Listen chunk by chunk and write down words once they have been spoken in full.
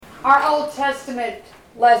Our Old Testament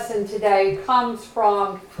lesson today comes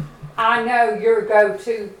from, I know, your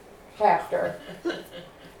go-to chapter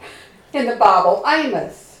in the Bible,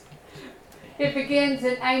 Amos. It begins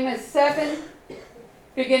in Amos 7,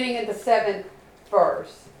 beginning in the 7th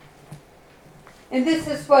verse. And this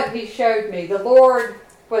is what he showed me. The Lord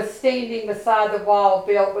was standing beside the wall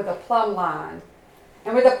built with a plumb line,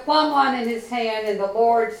 and with a plumb line in his hand, and the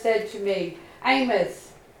Lord said to me,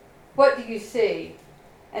 Amos, what do you see?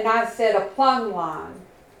 And I said, a plumb line.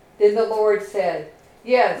 Then the Lord said,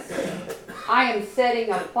 yes, I am setting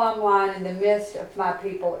a plumb line in the midst of my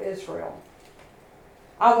people Israel.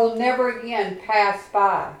 I will never again pass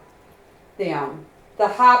by them. The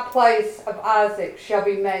high place of Isaac shall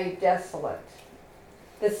be made desolate.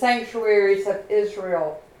 The sanctuaries of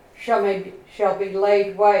Israel shall be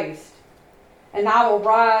laid waste. And I will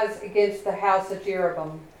rise against the house of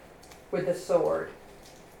Jeroboam with the sword.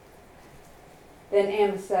 Then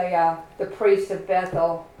Amaziah, the priest of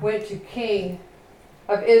Bethel, went to king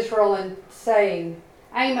of Israel and saying,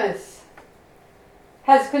 Amos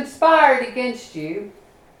has conspired against you.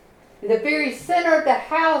 In the very center of the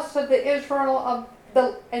house of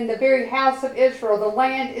in the very house of Israel, the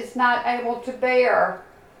land is not able to bear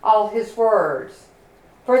all his words.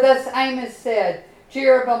 For thus Amos said,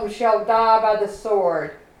 Jeroboam shall die by the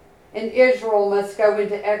sword, and Israel must go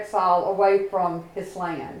into exile away from his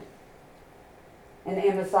land. And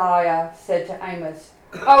Amaziah said to Amos,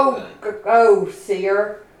 go,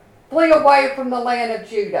 seer, flee away from the land of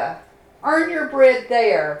Judah. Earn your bread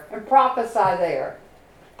there and prophesy there.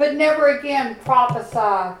 But never again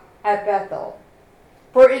prophesy at Bethel.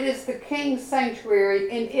 For it is the king's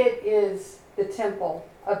sanctuary, and it is the temple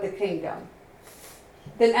of the kingdom.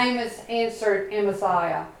 Then Amos answered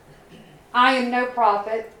Amaziah, I am no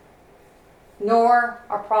prophet, nor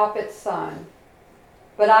a prophet's son,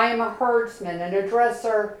 but I am a herdsman and a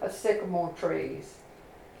dresser of sycamore trees.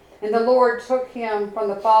 And the Lord took him from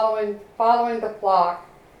the following the flock.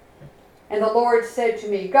 And the Lord said to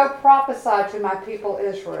me, go prophesy to my people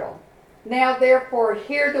Israel. Now therefore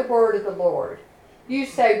hear the word of the Lord. You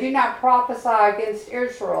say, do not prophesy against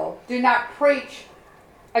Israel. Do not preach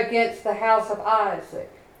against the house of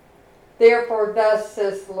Isaac. Therefore thus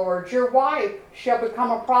says the Lord, your wife shall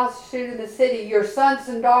become a prostitute in the city. Your sons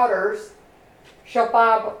and daughters shall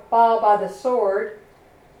fall by the sword,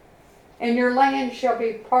 and your land shall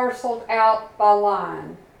be parceled out by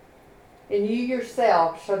line, and you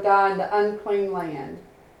yourself shall die in the unclean land,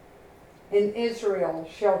 and Israel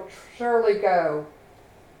shall surely go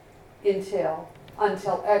until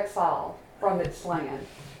exile from its land.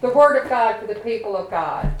 The word of God for the people of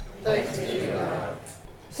God. Thanks be to God.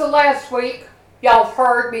 So last week, y'all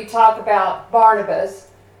heard me talk about Barnabas,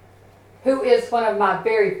 who is one of my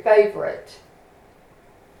very favorite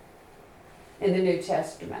in the New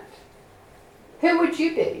Testament. Who would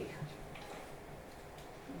you be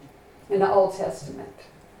in the Old Testament?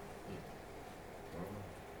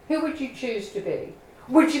 Who would you choose to be?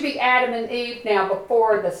 Would you be Adam and Eve now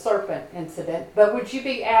before the serpent incident? But would you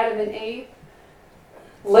be Adam and Eve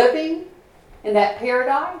living in that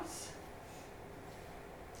paradise?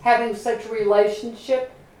 Having such a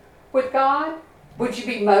relationship with God? Would you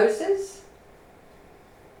be Moses?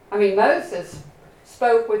 I mean, Moses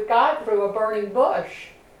spoke with God through a burning bush.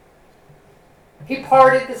 He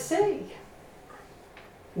parted the sea.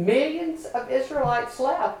 Millions of Israelites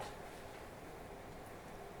left.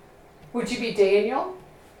 Would you be Daniel?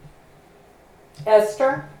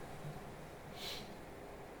 Esther?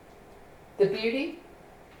 The beauty?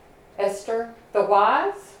 Esther the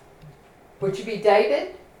wise? Would you be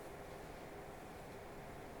David?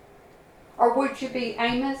 Or would you be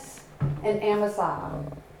Amos and Amaziah?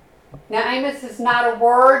 Now, Amos is not a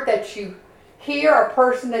word that you hear, a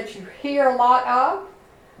person that you hear a lot of.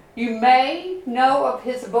 You may know of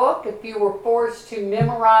his book if you were forced to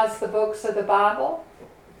memorize the books of the Bible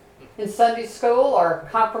in Sunday school or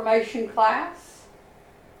confirmation class.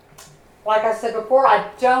 Like I said before, I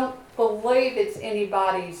don't believe it's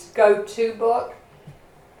anybody's go-to book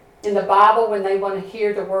in the Bible when they want to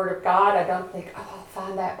hear the Word of God. I don't think, I'll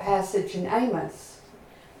find that passage in Amos.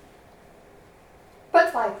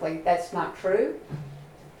 But likely that's not true.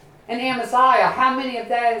 And Amaziah, how many of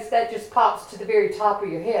those, that just pops to the very top of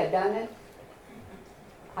your head, doesn't it?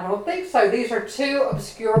 I don't think so. These are two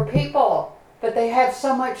obscure people, but they have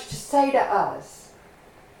so much to say to us.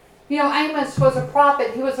 You know, Amos was a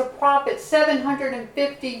prophet. He was a prophet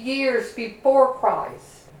 750 years before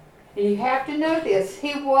Christ. And you have to know this.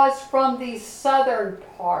 He was from the southern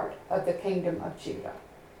part of the kingdom of Judah.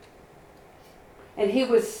 And he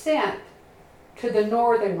was sent to the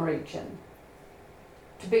northern region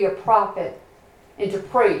to be a prophet and to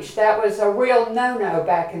preach. That was a real no-no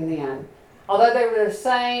back in then. Although they were the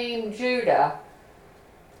same Judah,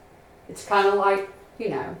 it's kind of like,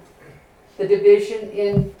 the division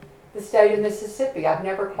in the state of Mississippi. I've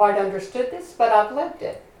never quite understood this, but I've lived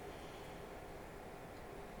it.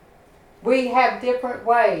 We have different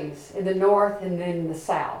ways in the north and in the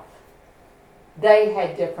south. They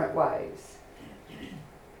had different ways.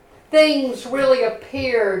 Things really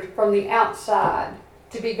appeared from the outside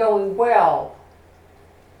to be going well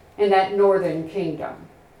in that northern kingdom.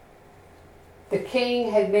 The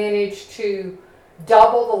king had managed to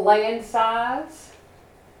double the land size.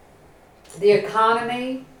 The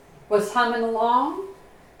economy was humming along,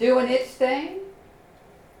 doing its thing.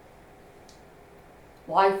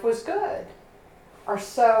 Life was good, or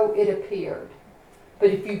so it appeared.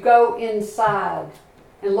 But if you go inside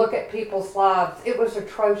and look at people's lives, it was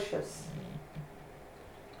atrocious.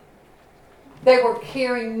 They were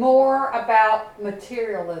caring more about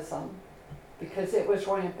materialism because it was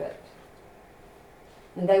rampant.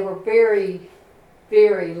 And they were very,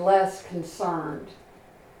 very less concerned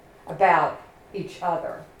about each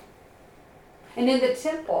other. And in the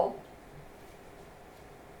temple,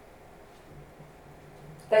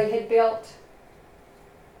 they had built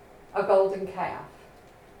a golden calf.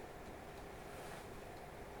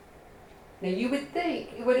 Now you would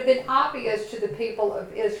think it would have been obvious to the people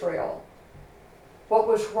of Israel what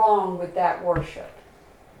was wrong with that worship.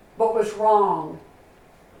 What was wrong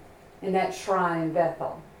in that shrine in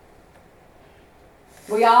Bethel.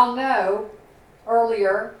 We all know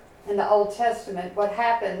earlier in the Old Testament what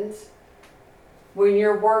happens when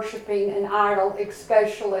you're worshiping an idol,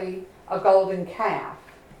 especially a golden calf.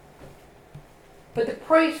 But the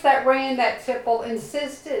priest that ran that temple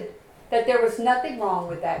insisted that there was nothing wrong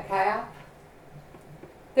with that calf.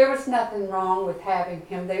 There was nothing wrong with having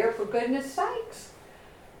him there, for goodness sakes.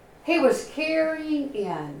 He was carrying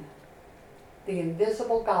in the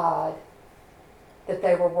invisible God that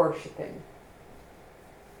they were worshiping.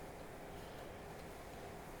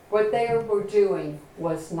 What they were doing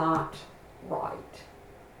was not right.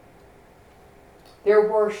 Their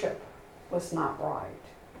worship was not right.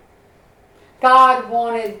 God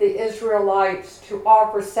wanted the Israelites to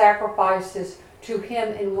offer sacrifices to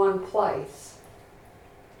Him in one place.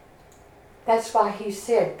 That's why He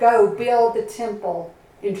said, go build the temple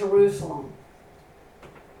in Jerusalem.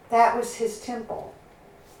 That was His temple.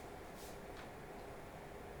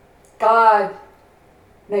 God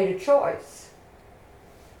made a choice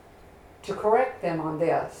to correct them on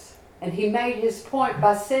this. And He made His point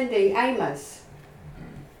by sending Amos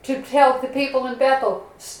to tell the people in Bethel,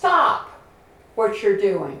 stop what you're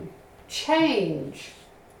doing. Change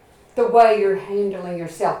the way you're handling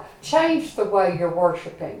yourself. Change the way you're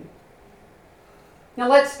worshiping. Now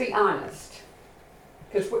let's be honest,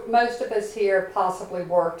 because most of us here possibly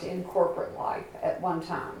worked in corporate life at one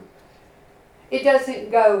time. It doesn't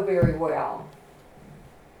go very well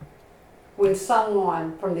when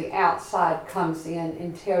someone from the outside comes in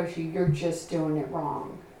and tells you you're just doing it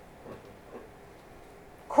wrong.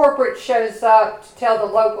 Corporate shows up to tell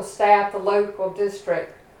the local staff, the local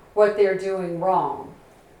district, what they're doing wrong.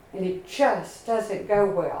 And it just doesn't go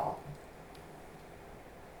well.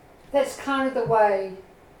 That's kind of the way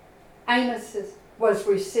Amos was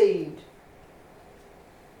received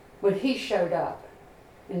when he showed up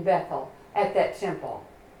in Bethel at that temple.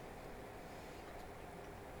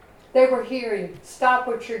 They were hearing, stop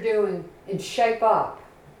what you're doing and shape up.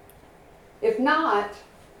 If not,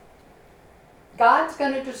 God's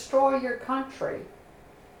going to destroy your country.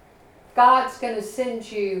 God's going to send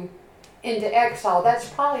you into exile. That's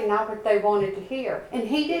probably not what they wanted to hear. And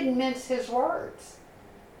he didn't mince his words.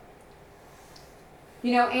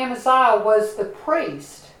 You know, Amaziah was the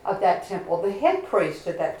priest of that temple, the head priest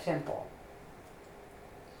of that temple.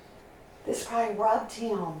 This probably rubbed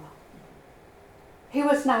him. He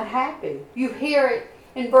was not happy. You hear it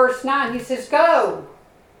in verse 9. He says, go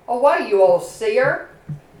away, you old seer.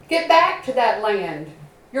 Get back to that land.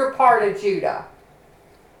 You're part of Judah.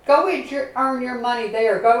 Go earn your money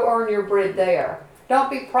there. Go earn your bread there. Don't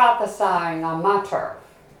be prophesying on my turf.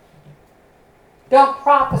 Don't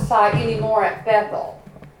prophesy anymore at Bethel.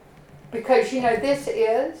 Because, you know, this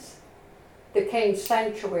is the king's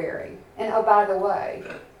sanctuary. And oh, by the way,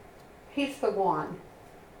 he's the one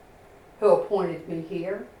who appointed me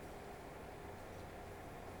here.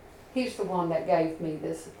 He's the one that gave me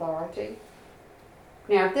this authority.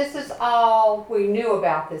 Now, if this is all we knew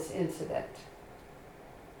about this incident,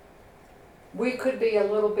 we could be a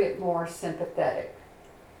little bit more sympathetic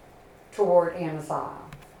toward Amaziah.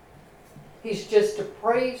 He's just a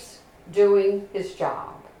priest doing his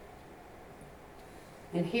job.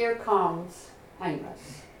 And here comes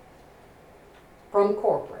Amos from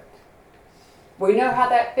corporate. We know how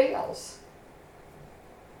that feels.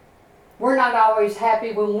 We're not always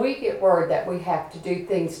happy when we get word that we have to do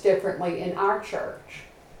things differently in our church.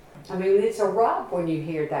 I mean, it's a rub when you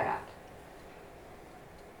hear that.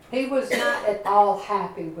 He was not at all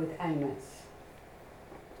happy with Amos.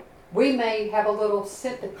 We may have a little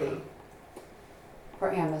sympathy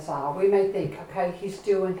for Amaziah. We may think, okay, he's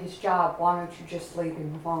doing his job. Why don't you just leave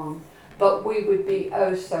him alone? But we would be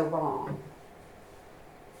oh so wrong.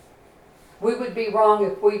 We would be wrong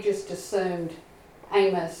if we just assumed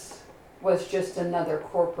Amos was just another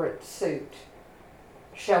corporate suit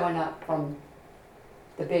showing up from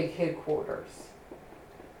the big headquarters.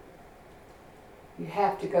 You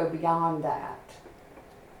have to go beyond that.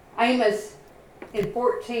 Amos in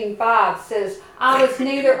 14:5 says, I was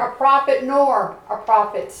neither a prophet nor a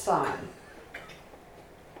prophet's son.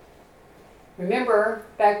 Remember,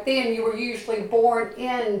 back then you were usually born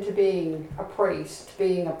into being a priest,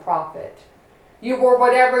 being a prophet. You were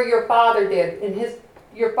whatever your father did, and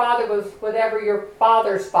your father was whatever your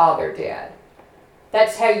father's father did.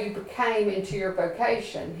 That's how you became into your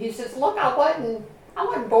vocation. He says, look, I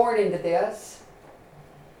wasn't born into this.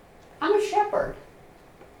 I'm a shepherd.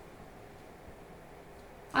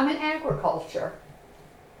 I'm in agriculture.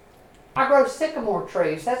 I grow sycamore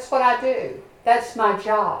trees. That's what I do. That's my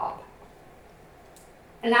job.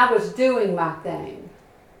 And I was doing my thing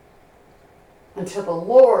until the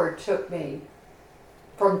Lord took me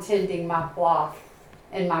from tending my flock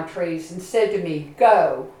and my trees and said to me,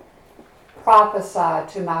 go,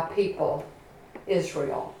 prophesy to my people,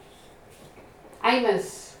 Israel.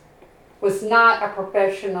 Amos was not a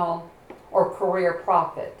professional or career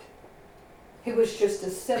prophet. He was just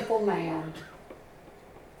a simple man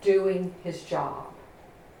doing his job.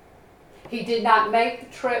 He did not make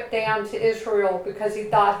the trip down to Israel because he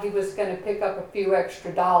thought he was going to pick up a few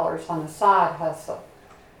extra dollars on a side hustle.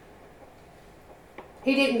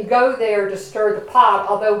 He didn't go there to stir the pot,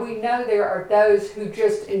 although we know there are those who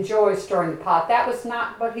just enjoy stirring the pot. That was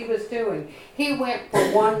not what he was doing. He went for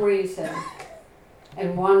one reason,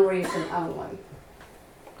 and one reason only.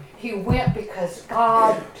 He went because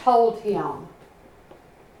God told him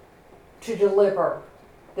to deliver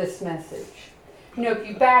this message. You know, if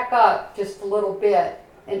you back up just a little bit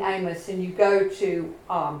in Amos and you go to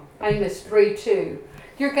Amos 3:2,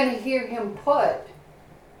 you're going to hear him put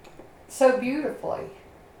so beautifully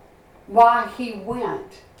why he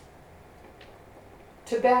went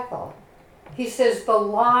to Bethel. He says, the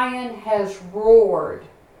lion has roared.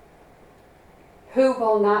 Who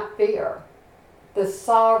will not fear? The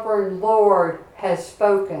sovereign Lord has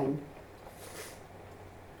spoken.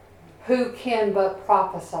 Who can but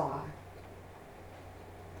prophesy?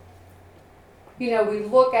 You know, we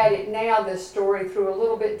look at it now, this story, through a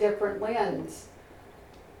little bit different lens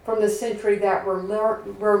from the century that we're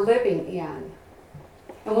living in.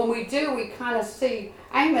 And when we do, we kind of see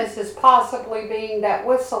Amos as possibly being that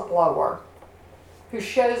whistleblower who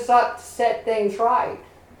shows up to set things right.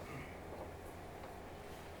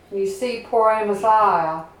 And you see poor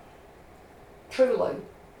Amaziah truly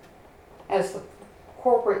as the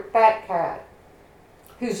corporate fat cat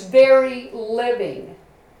whose very living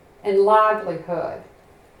and livelihood,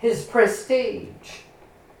 his prestige,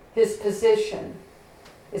 his position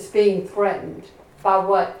is being threatened by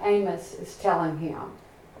what Amos is telling him.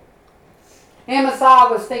 Amaziah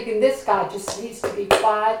was thinking, this guy just needs to be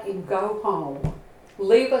quiet and go home.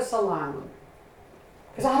 Leave us alone.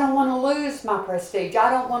 Because I don't want to lose my prestige. I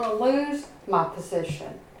don't want to lose my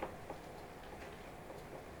position.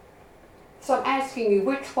 So I'm asking you,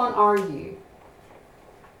 which one are you?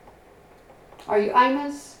 Are you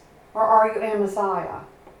Amos or are you Amaziah?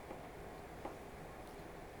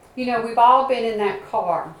 You know, we've all been in that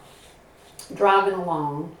car driving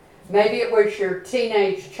along. Maybe it was your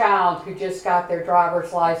teenage child who just got their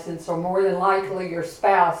driver's license, or more than likely your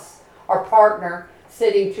spouse or partner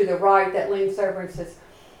sitting to the right that leans over and says,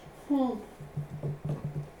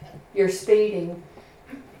 you're speeding.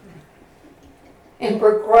 And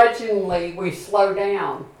begrudgingly we slow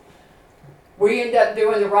down. We end up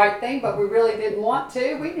doing the right thing, but we really didn't want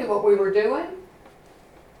to. We knew what we were doing.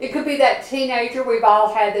 It could be that teenager, we've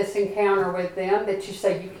all had this encounter with them, that you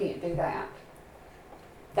say, you can't do that.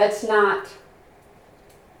 That's not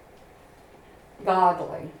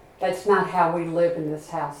godly. That's not how we live in this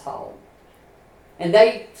household. And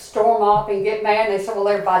they storm off and get mad and they say, well,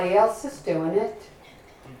 everybody else is doing it.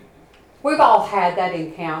 We've all had that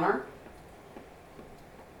encounter.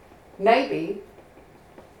 Maybe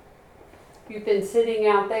you've been sitting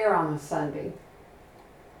out there on a Sunday,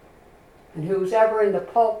 and who's ever in the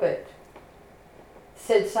pulpit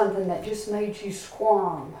said something that just made you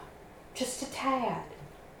squirm, just a tad.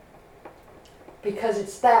 Because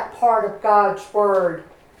it's that part of God's Word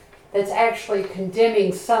that's actually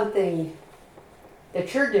condemning something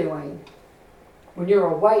that you're doing when you're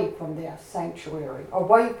away from this sanctuary,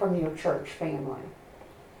 away from your church family.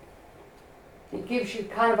 It gives you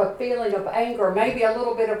kind of a feeling of anger, maybe a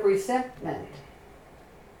little bit of resentment.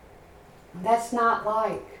 That's not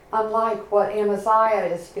unlike what Amaziah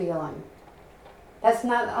is feeling. That's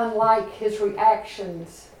not unlike his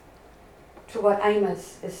reactions to what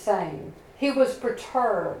Amos is saying. He was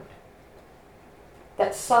perturbed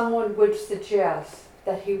that someone would suggest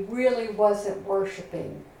that he really wasn't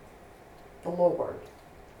worshiping the Lord.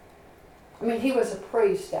 I mean, he was a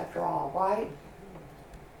priest after all, right?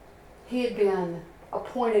 He had been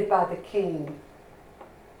appointed by the king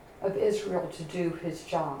of Israel to do his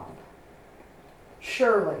job.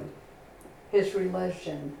 Surely his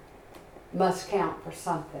religion must count for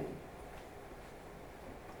something.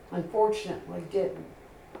 Unfortunately, didn't.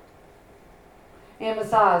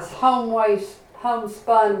 Amaziah's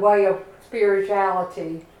homespun way of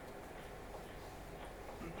spirituality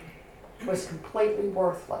was completely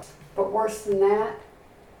worthless. But worse than that,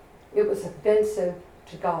 it was offensive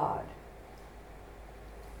to God.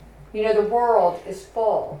 You know, the world is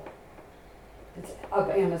full of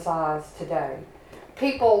Amaziahs today.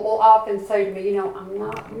 People will often say to me, you know, I'm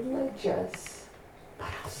not religious, but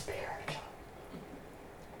I'm spiritual.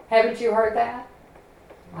 Haven't you heard that?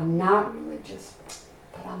 I'm not religious,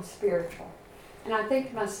 but I'm spiritual. And I think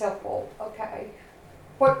to myself, well, okay,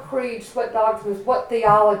 what creeds, what doctrines, what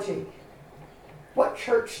theology, what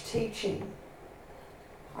church teaching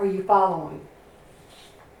are you following?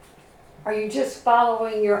 Are you just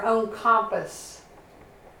following your own compass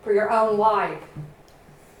for your own life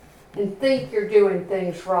and think you're doing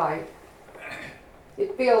things right?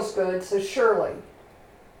 It feels good, so surely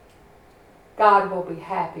God will be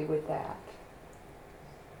happy with that.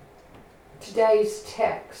 Today's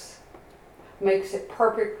text makes it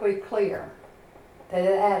perfectly clear that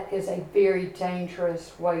that is a very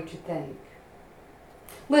dangerous way to think.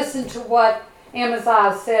 Listen to what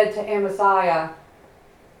Amaziah said to Amaziah,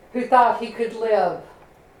 who thought he could live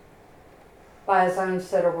by his own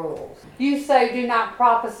set of rules. You say, do not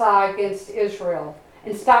prophesy against Israel,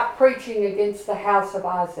 and stop preaching against the house of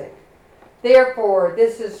Isaac. Therefore,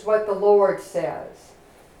 this is what the Lord says.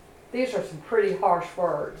 These are some pretty harsh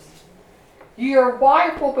words. Your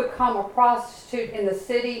wife will become a prostitute in the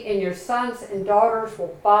city, and your sons and daughters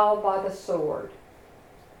will fall by the sword.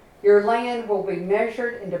 Your land will be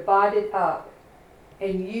measured and divided up,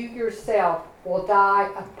 and you yourself will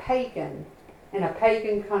die a pagan in a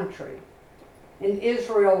pagan country. And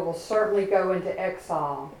Israel will certainly go into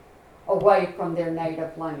exile away from their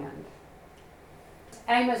native land.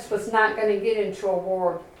 Amos was not going to get into a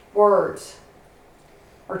war of words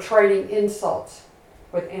or trading insults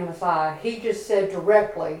with Amaziah. He just said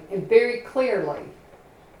directly and very clearly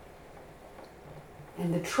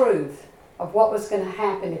and the truth of what was going to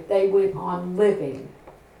happen if they went on living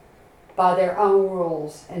by their own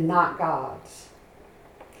rules and not God's.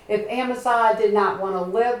 If Amaziah did not want to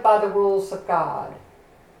live by the rules of God,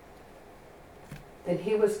 then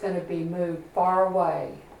he was going to be moved far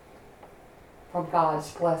away from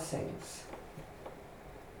God's blessings.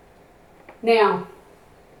 Now,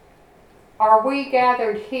 are we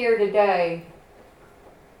gathered here today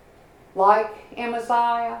like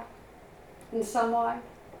Amaziah in some way?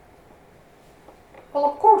 Well,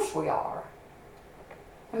 of course we are.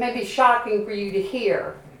 It may be shocking for you to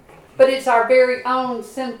hear, but it's our very own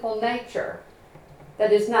sinful nature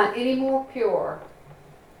that is not any more pure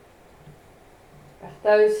of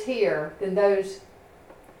those here than those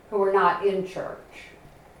who are not in church.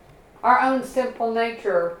 Our own sinful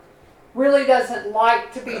nature really doesn't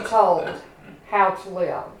like to be told how to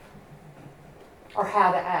live or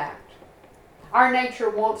how to act. Our nature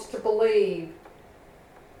wants to believe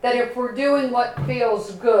that if we're doing what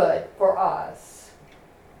feels good for us,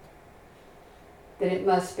 then it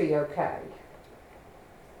must be okay.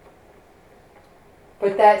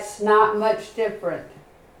 But that's not much different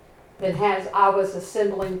than as I was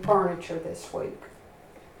assembling furniture this week.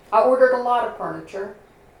 I ordered a lot of furniture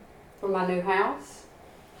for my new house.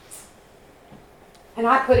 And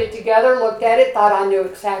I put it together, looked at it, thought I knew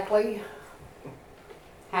exactly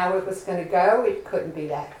how it was going to go. It couldn't be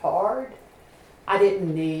that hard. I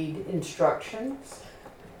didn't need instructions.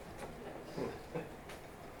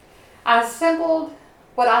 I assembled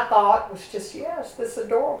what I thought was just, this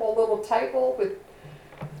adorable little table with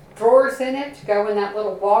drawers in it to go in that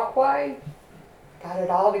little walkway. Got it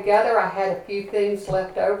all together. I had a few things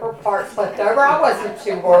left over, parts left over. I wasn't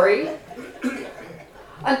too worried.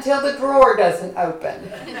 until the drawer doesn't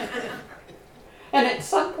open. And at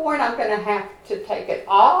some point I'm going to have to take it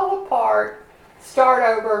all apart, start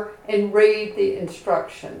over, and read the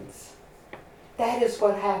instructions. That is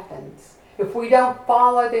what happens. If we don't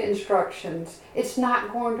follow the instructions, it's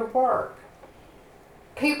not going to work.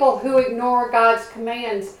 People who ignore God's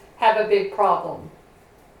commands have a big problem.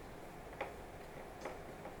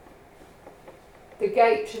 The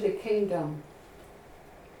gate to the kingdom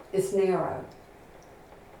is narrow.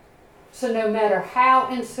 So no matter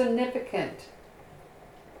how insignificant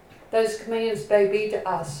those commands may be to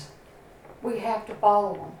us, we have to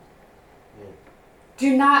follow them.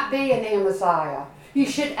 Do not be an Amaziah. You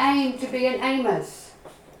should aim to be an Amos.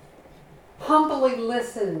 Humbly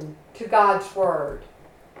listen to God's word.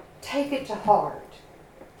 Take it to heart.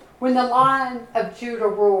 When the Lion of Judah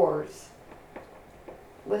roars,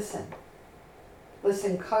 listen.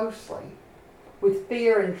 Listen closely, with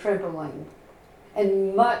fear and trembling,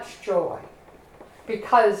 and much joy,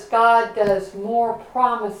 because God does more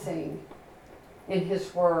promising in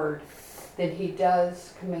His word than He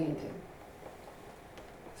does commanding.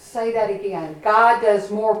 Say that again. God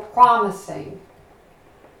does more promising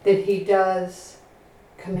than He does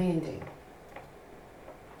commanding.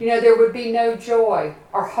 You know, there would be no joy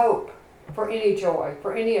or hope for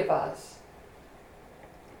any of us,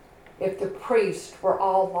 if the priests were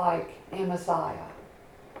all like Amaziah.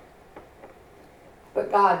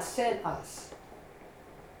 But God sent us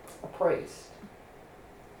a priest,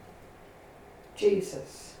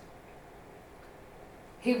 Jesus.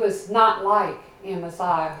 He was not like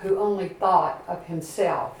Amaziah, who only thought of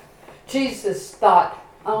himself. Jesus thought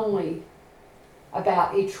only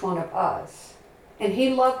about each one of us. And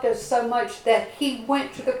He loved us so much that He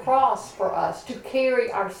went to the cross for us, to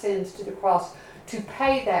carry our sins to the cross, to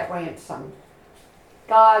pay that ransom.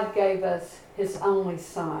 God gave us His only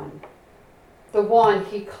Son, the one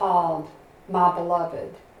He called my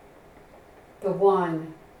beloved, the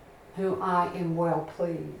one whom I am well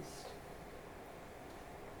pleased.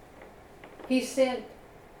 He sent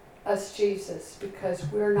us Jesus because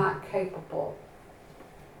we're not capable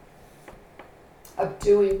of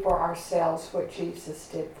doing for ourselves what Jesus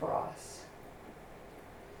did for us.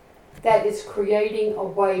 That is creating a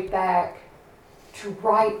way back to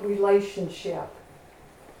right relationship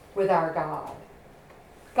with our God.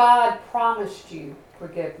 God promised you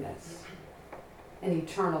forgiveness and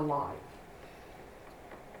eternal life.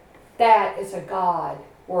 That is a God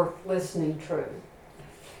worth listening to.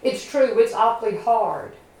 It's true, it's awfully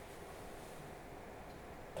hard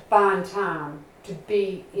to find time to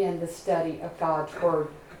be in the study of God's Word,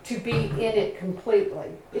 to be in it completely.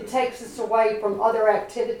 It takes us away from other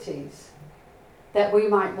activities that we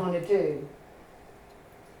might want to do.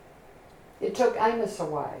 It took Amos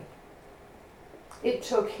away. It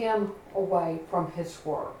took him away from his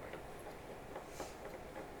work.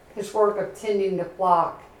 His work of tending the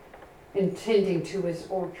flock and tending to his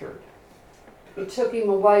orchard. It took him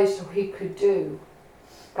away so he could do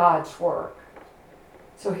God's work.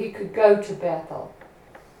 So he could go to Bethel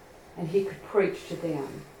and he could preach to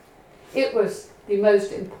them. It was the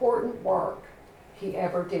most important work he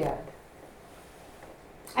ever did.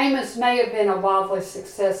 Amos may have been a wildly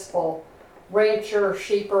successful rancher,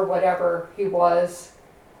 sheeper, whatever he was,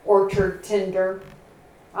 orchard tender.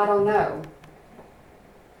 I don't know.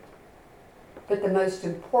 But the most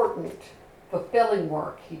important, fulfilling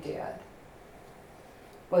work he did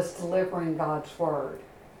was delivering God's Word.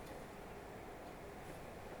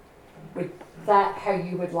 Was that how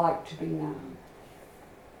you would like to be known?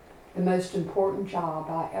 The most important job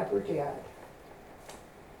I ever did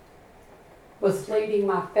was leading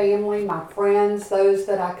my family, my friends, those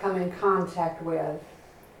that I come in contact with,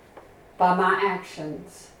 by my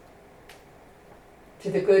actions,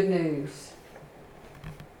 to the good news,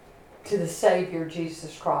 to the Savior,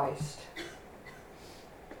 Jesus Christ.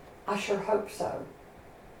 I sure hope so.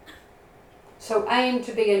 So aim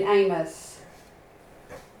to be an Amos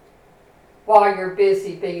while you're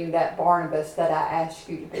busy being that Barnabas that I asked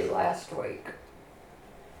you to be last week.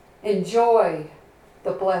 Enjoy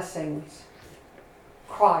the blessings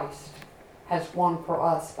Christ has won for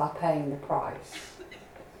us by paying the price.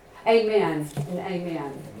 Amen and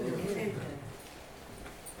amen.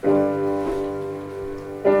 Amen.